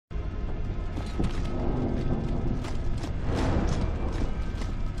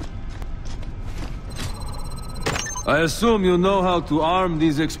I assume you know how to arm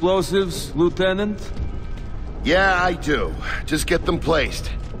these explosives, Lieutenant? Yeah, I do. Just get them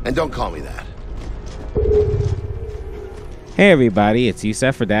placed. And don't call me that. Hey everybody, it's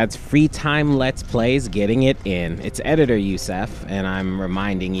Yusef for Dad's Free Time Let's Plays Getting It In. It's editor Yusef, and I'm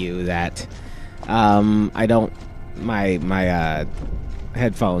reminding you that my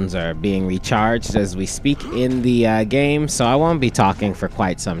headphones are being recharged as we speak in the game, so I won't be talking for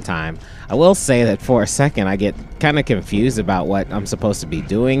quite some time. I will say that for a second I get kind of confused about what I'm supposed to be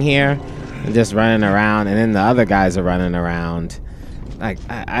doing here. I'm just running around, and then the other guys are running around. Like,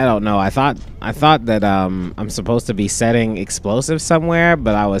 I don't know. I thought that I'm supposed to be setting explosives somewhere,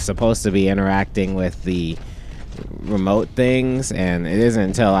 but I was supposed to be interacting with the remote things, and it isn't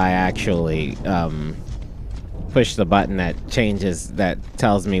until I actually push the button that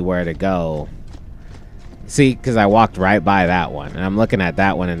tells me where to go. See, because I walked right by that one, and I'm looking at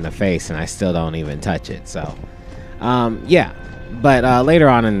that one in the face, and I still don't even touch it. So, yeah. But later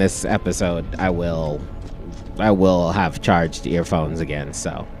on in this episode, I will have charged earphones again,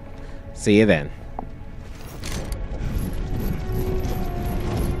 so see you then.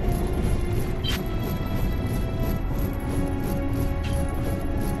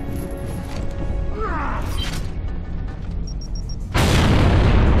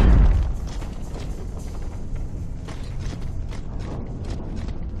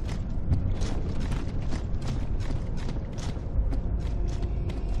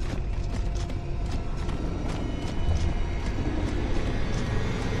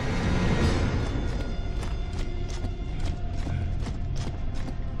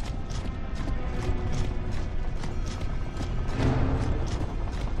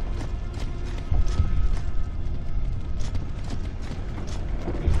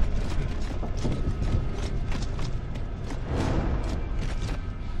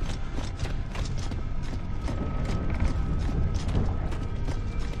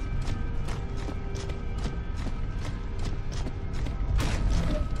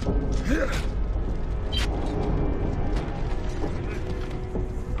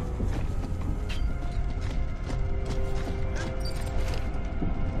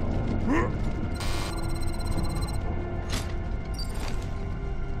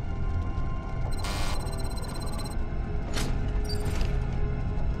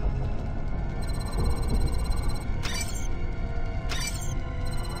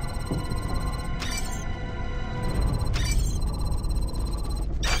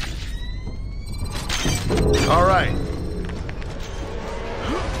 All right.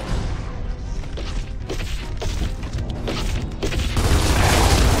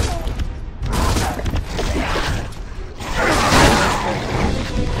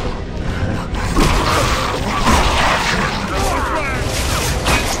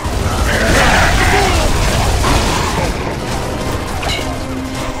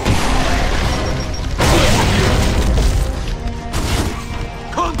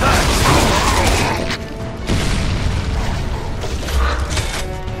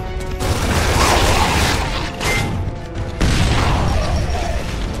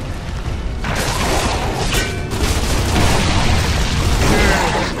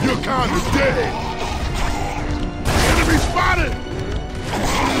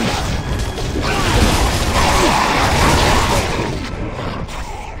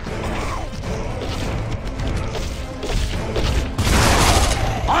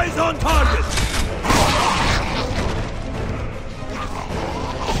 Eyes on target!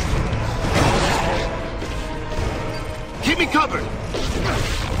 Keep me covered!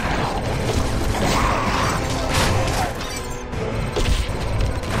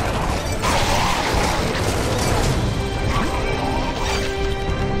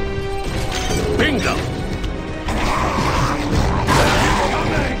 Bingo!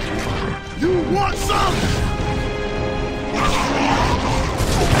 You want some?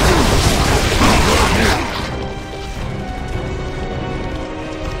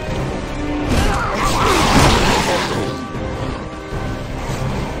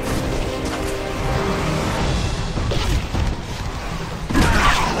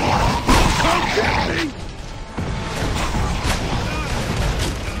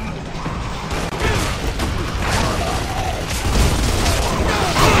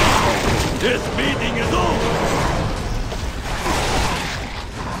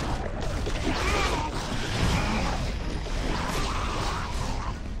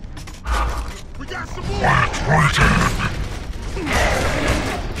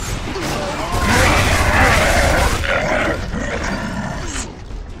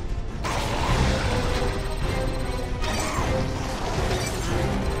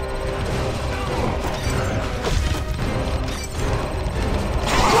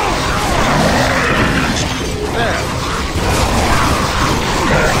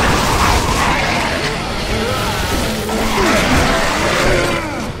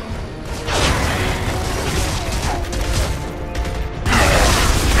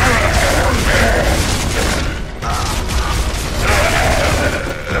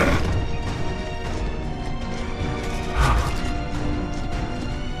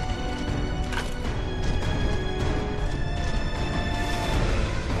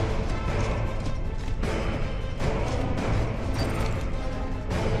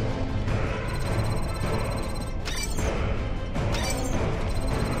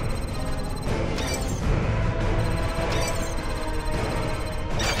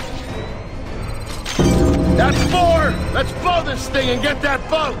 this thing and get that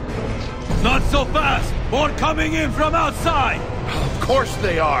boat! Not so fast! More coming in from outside! Of course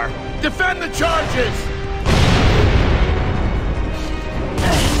they are! Defend the charges!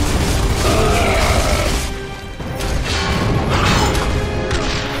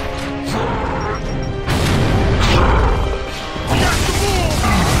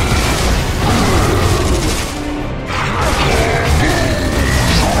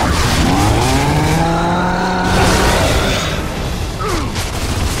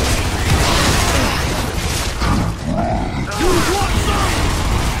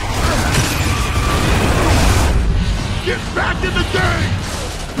 Back in the game!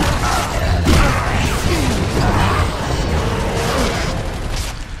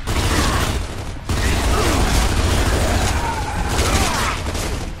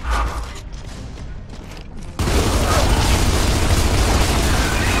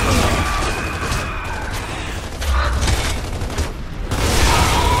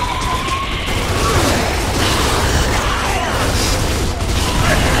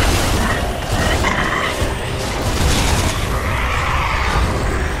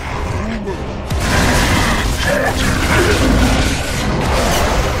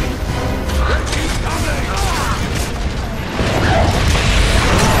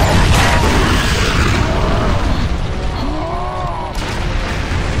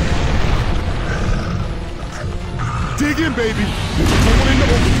 Dig in, baby. Going into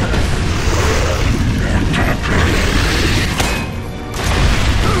overtime.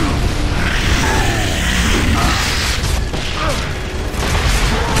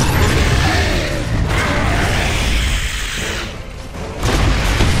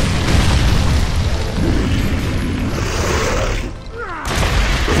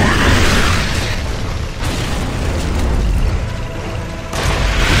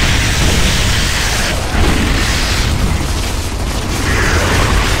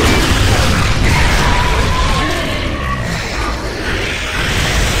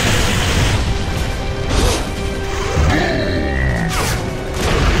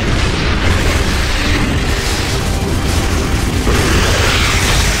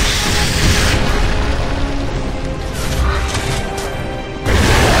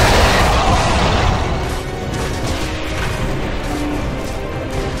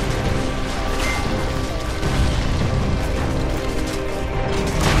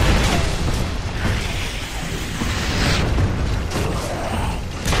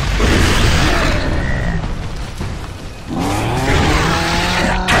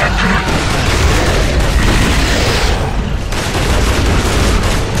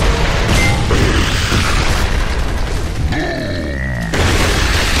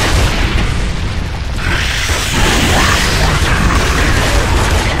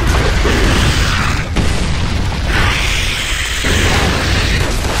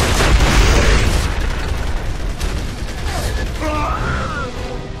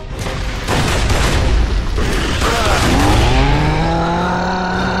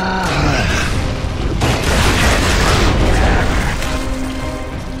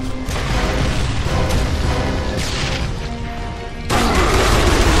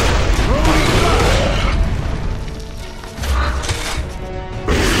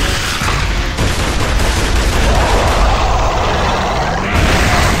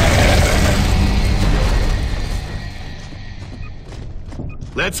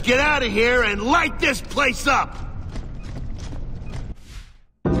 Let's get out of here and light this place up!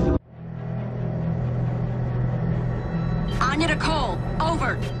 Anya to Cole.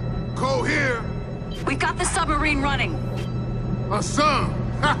 Over. Cole here. We've got the submarine running. My son.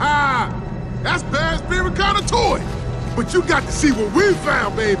 Ha ha! That's Baird's favorite kind of toy. But you got to see what we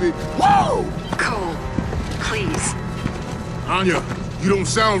found, baby. Whoa! Cole, please. Anya, you don't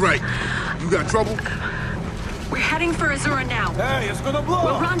sound right. You got trouble? We're heading for Azura now. Hey, it's gonna blow!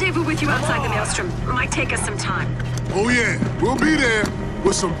 We'll rendezvous with you outside the Maelstrom. Might take us some time. Oh yeah, we'll be there.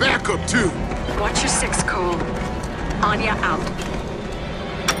 With some backup, too. Watch your six, Cole. Anya out.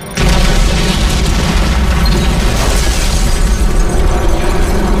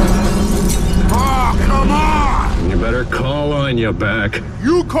 Oh, come on! You better call Anya back.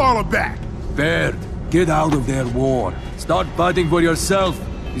 You call her back. Baird, get out of their war. Start fighting for yourself.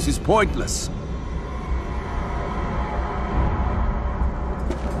 This is pointless.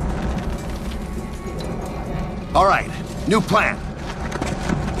 All right, new plan.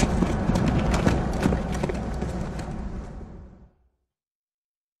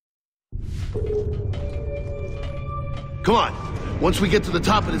 Come on. Once we get to the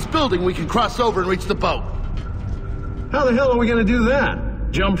top of this building, we can cross over and reach the boat. How the hell are we gonna do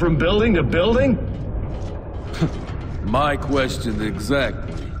that? Jump from building to building? My question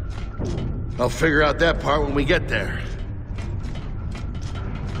exactly. I'll figure out that part when we get there.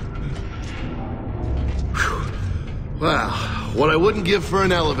 Whew. Wow, what I wouldn't give for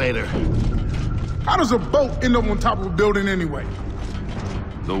an elevator. How does a boat end up on top of a building anyway?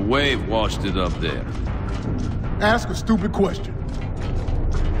 The wave washed it up there. Ask a stupid question.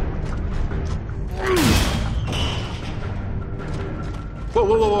 Whoa,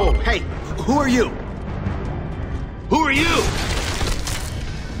 whoa, whoa, whoa. Hey, who are you? Who are you?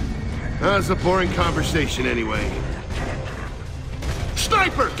 That's a boring conversation anyway.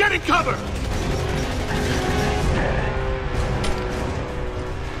 Sniper, get in cover!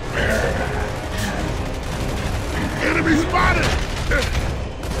 Enemy spotted!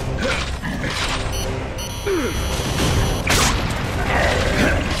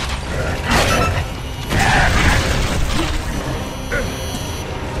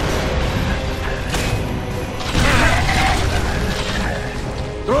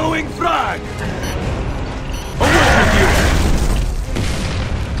 Throwing frag!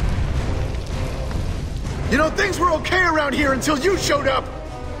 You know, things were okay around here until you showed up!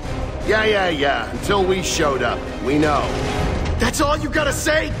 Yeah. Until we showed up. We know. That's all you gotta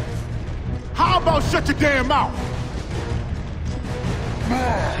say? How about shut your damn mouth?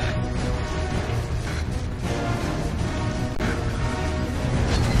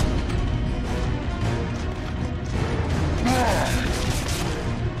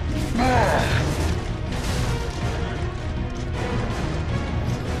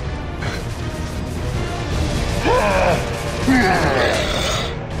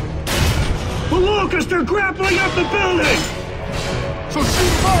 Lucas, they're grappling up the building! So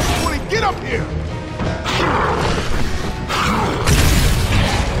shoot them up before they get up here!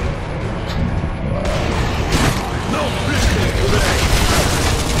 No business today!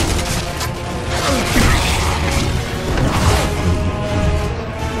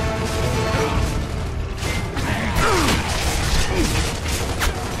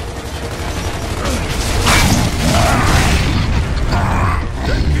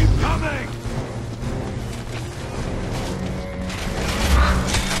 Keep coming!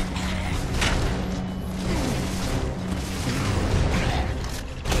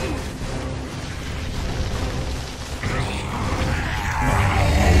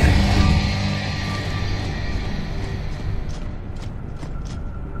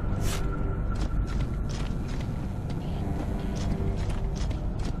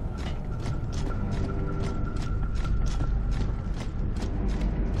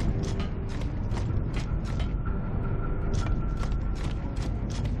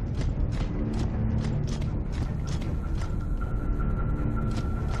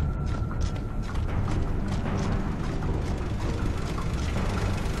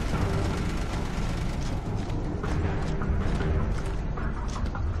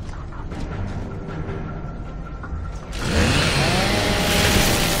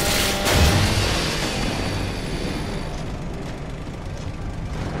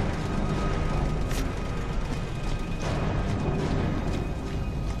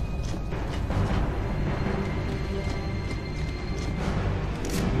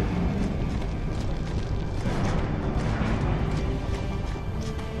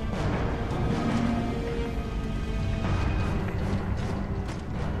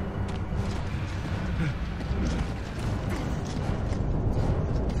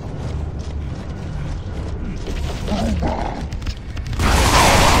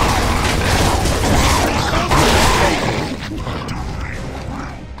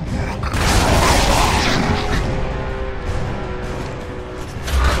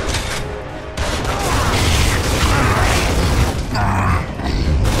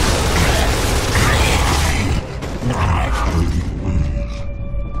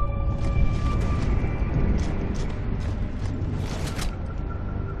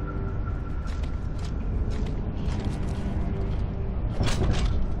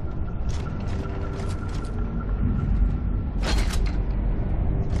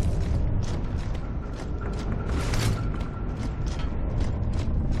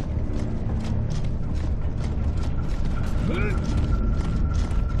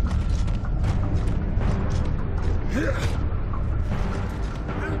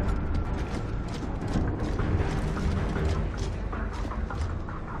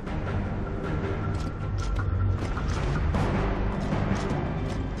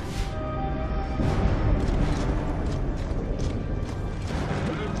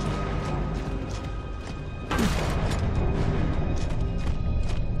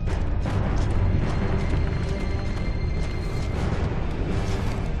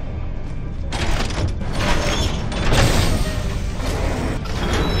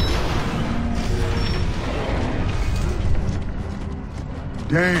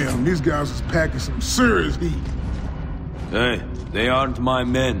 Damn, these guys is packing some serious heat. Hey, they aren't my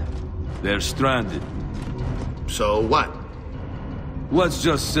men. They're stranded. So what? Let's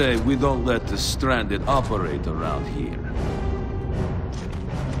just say we don't let the stranded operate around here.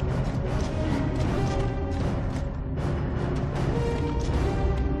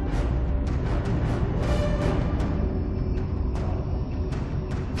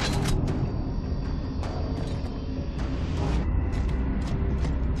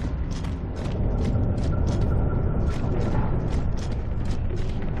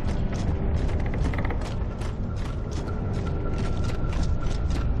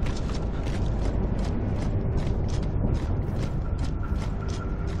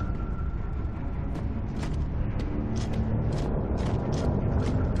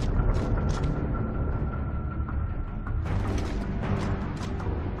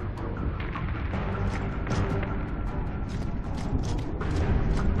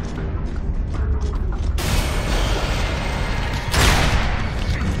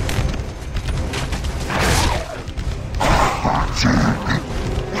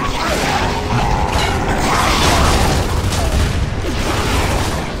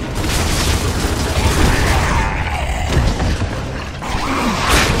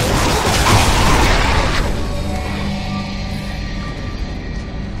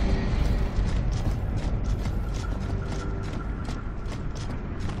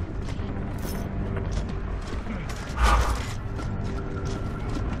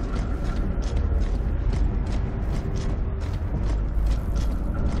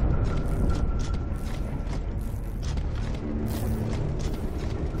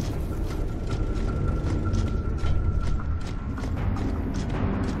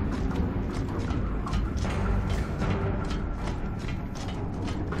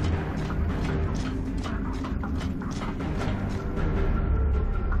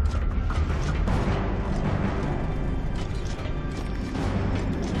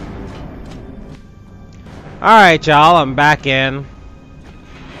 Alright, y'all, I'm back in.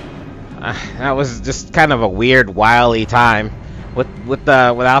 That was just kind of a weird, wily time.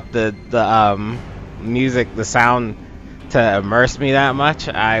 Without the music, the sound to immerse me that much,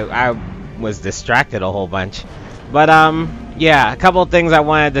 I was distracted a whole bunch. But, yeah, a couple of things I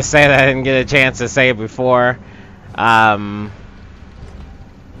wanted to say that I didn't get a chance to say before. Yeah,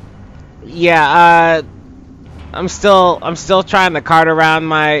 I'm still trying to cart around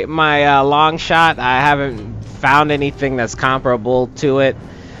my long shot. I haven't found anything that's comparable to it.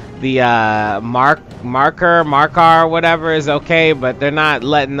 The marker, whatever is okay, but they're not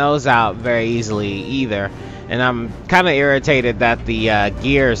letting those out very easily either. And I'm kind of irritated that the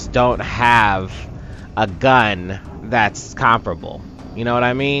gears don't have a gun that's comparable. You know what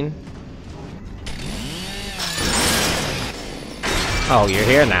I mean? Oh, you're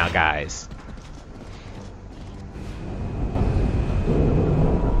here now, guys.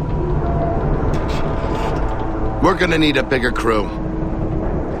 We're gonna need a bigger crew.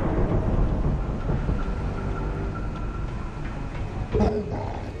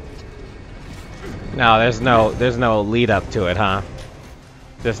 No, there's no lead up to it, huh?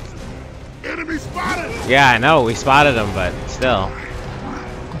 Just Enemy spotted! yeah, I know we spotted him, but still.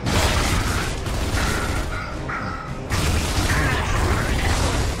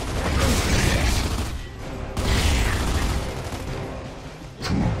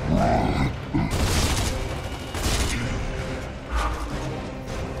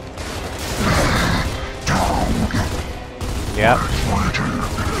 Yep.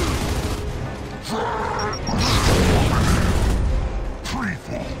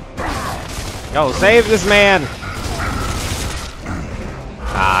 Yo, save this man!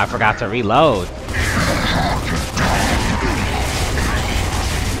 Ah, I forgot to reload.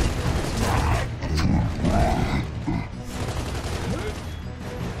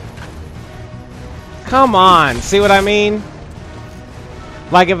 Come on, see what I mean?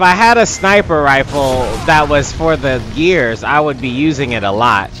 Like, if I had a sniper rifle that was for the gears, I would be using it a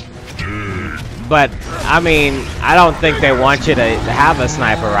lot. But, I mean, I don't think they want you to have a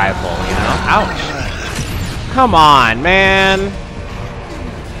sniper rifle, you know? Ouch. Come on, man.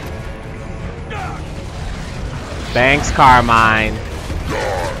 Thanks, Carmine.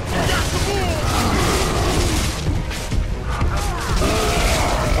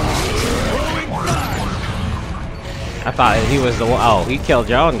 I thought he was the one. Oh, he killed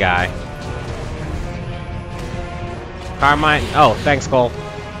your own guy. Carmine. Oh, thanks, Cole.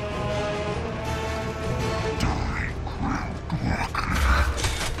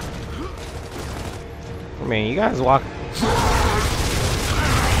 I mean, you guys walk.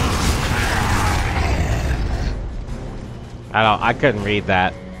 I couldn't read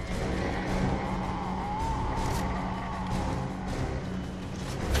that.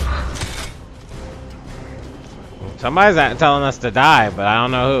 Somebody's telling us to die, but I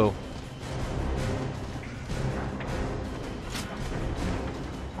don't know who.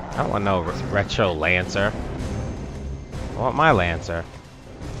 I don't want no retro Lancer. I want my Lancer.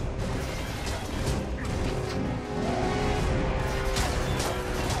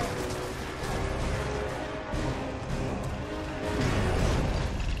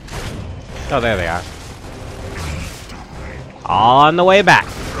 Oh, there they are. On the way back.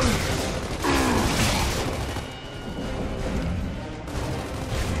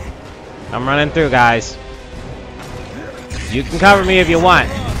 I'm running through, guys. You can cover me if you want.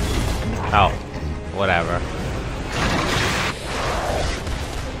 Oh, whatever.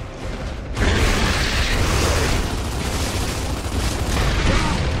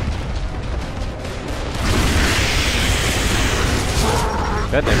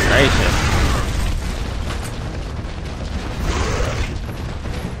 Goodness gracious.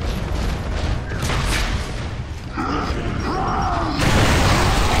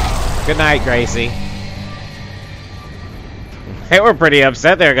 Good night, Gracie. They were pretty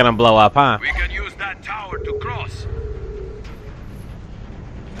upset they were gonna blow up, huh? We can use that tower to cross.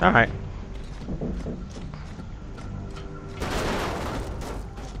 Alright.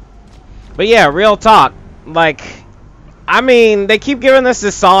 But yeah, real talk. Like, I mean, they keep giving us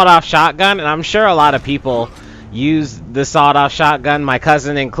this sawed-off shotgun, and I'm sure a lot of people use the sawed-off shotgun, my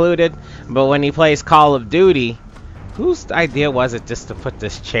cousin included. But when he plays Call of Duty, whose idea was it just to put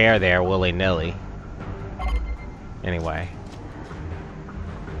this chair there willy-nilly? Anyway.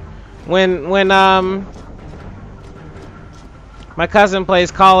 When my cousin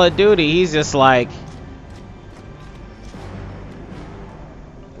plays Call of Duty, he's just like,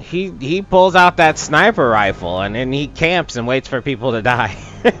 he pulls out that sniper rifle and then he camps and waits for people to die.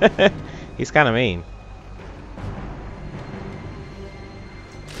 He's kind of mean.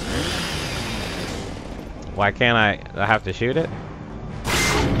 Why can't I have to shoot it?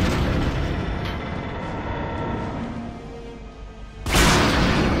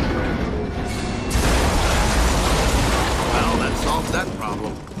 Well, that solves that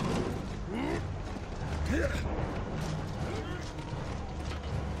problem.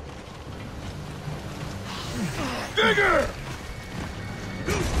 Digger!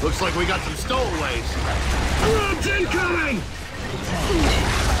 Looks like we got some stowaways. Roads incoming!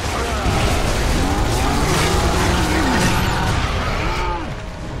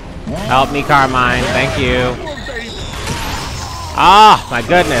 Help me, Carmine. Thank you. Ah, my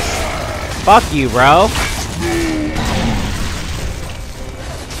goodness. Fuck you, bro.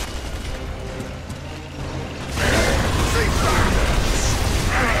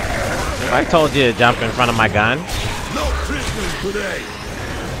 I told you to jump in front of my gun. No prisoners today.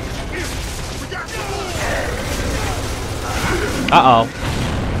 Uh-oh.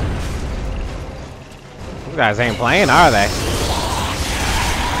 You guys ain't playing, are they?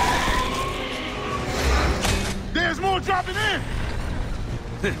 There's more dropping in.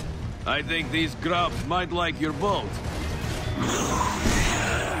 I think these grubs might like your boat.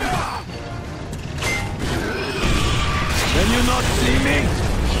 Can you not see me?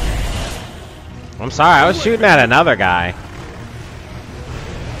 I'm sorry, I was shooting at another guy.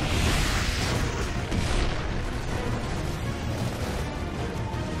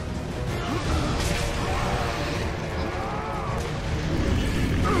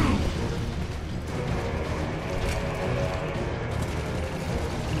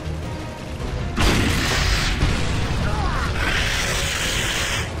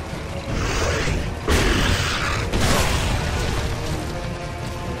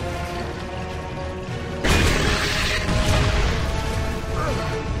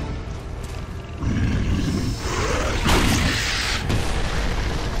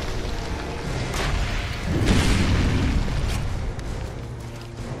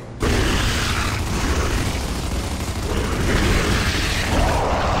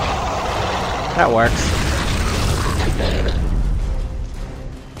 That works.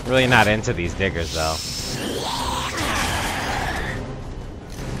 Really not into these diggers, though.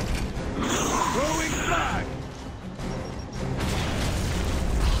 Throwing back.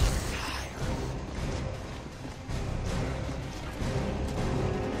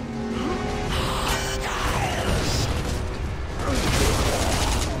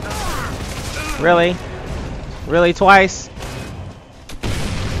 Really? Really twice?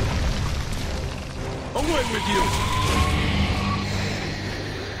 Away with you.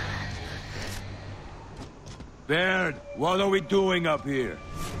 Baird, what are we doing up here?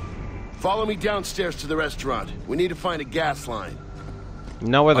 Follow me downstairs to the restaurant. We need to find a gas line. You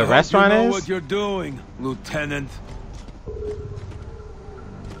know where the restaurant you know is? what you're doing, Lieutenant.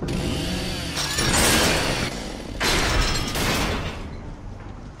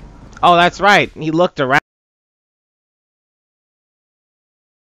 Oh, that's right. He looked around.